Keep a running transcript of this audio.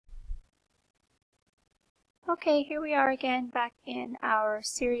Okay, here we are again back in our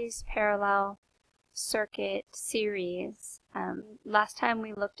series parallel circuit series. Last time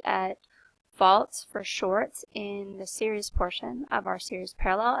we looked at faults for shorts in the series portion of our series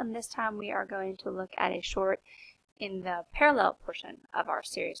parallel, and this time we are going to look at a short in the parallel portion of our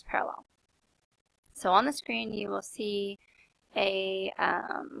series parallel. So on the screen you will see a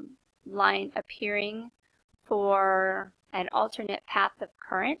line appearing for an alternate path of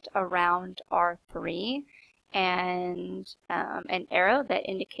current around R3 and an arrow that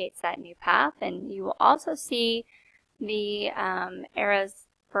indicates that new path, and you will also see the arrows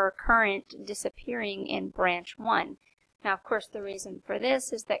for current disappearing in branch 1. Now of course the reason for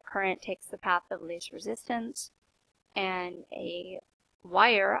this is that current takes the path of least resistance, and a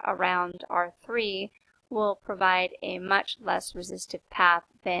wire around R3 will provide a much less resistive path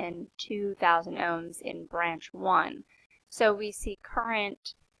than 2,000 ohms in branch 1. So we see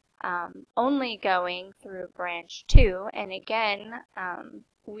current only going through branch 2, and again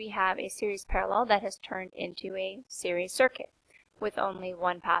we have a series parallel that has turned into a series circuit with only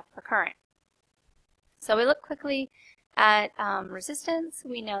one path for current. So we look quickly at resistance.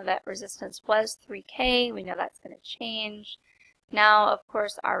 We know that resistance was 3K. We know that's going to change. Now of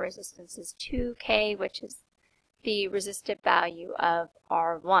course our resistance is 2K, which is the resistive value of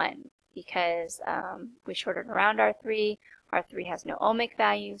R1, because we shorted around R3. R3 has no ohmic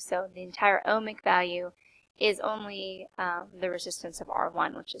value, so the entire ohmic value is only the resistance of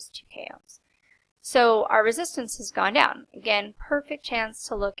R1, which is 2K ohms. So our resistance has gone down. Again, perfect chance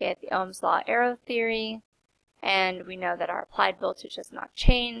to look at the Ohm's law arrow theory, and we know that our applied voltage has not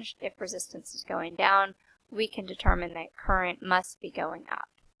changed. If resistance is going down, we can determine that current must be going up.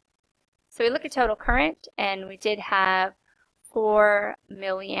 So we look at total current, and we did have 4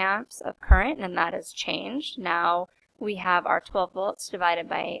 milliamps of current, and that has changed. Now we have our 12 volts divided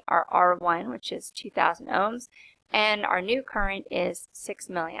by our R1, which is 2,000 ohms, and our new current is 6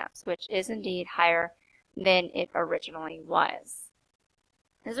 milliamps, which is indeed higher than it originally was.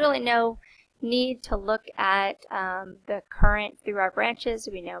 There's really no need to look at the current through our branches.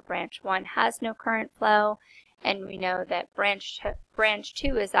 We know branch 1 has no current flow, and we know that branch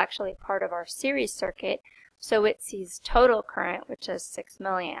 2 is actually part of our series circuit, so it sees total current, which is 6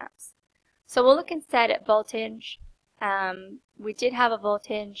 milliamps. So we'll look instead at voltage. We did have a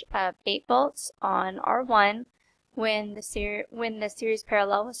voltage of 8 volts on R1 when the series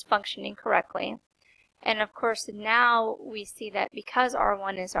parallel was functioning correctly. And of course now we see that because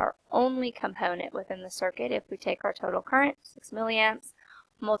R1 is our only component within the circuit, if we take our total current, 6 milliamps,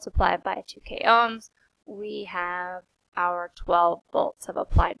 multiplied by 2K ohms, we have our 12 volts of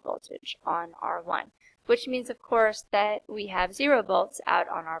applied voltage on R1, which means of course that we have 0 volts out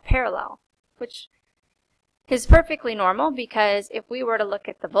on our parallel, which is perfectly normal, because if we were to look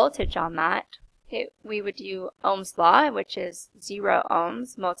at the voltage on that, we would do Ohm's law, which is 0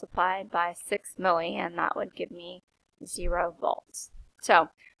 ohms multiplied by 6 milli, and that would give me 0 volts. So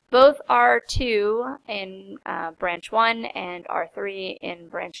both R2 in branch 1 and R3 in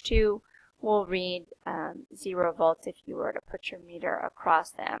branch 2 will read 0 volts if you were to put your meter across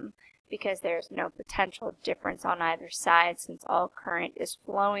them, because there's no potential difference on either side, since all current is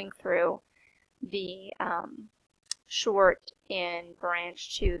flowing through the short in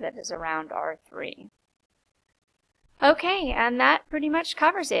branch 2 that is around R3. Okay, and that pretty much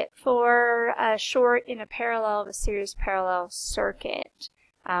covers it for a short in a parallel of a series parallel circuit.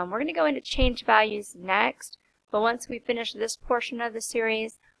 We're going to go into change values next, but once we finish this portion of the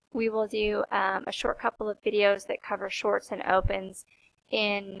series, we will do a short couple of videos that cover shorts and opens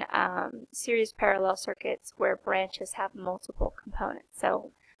in series parallel circuits where branches have multiple components. So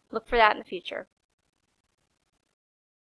look for that in the future.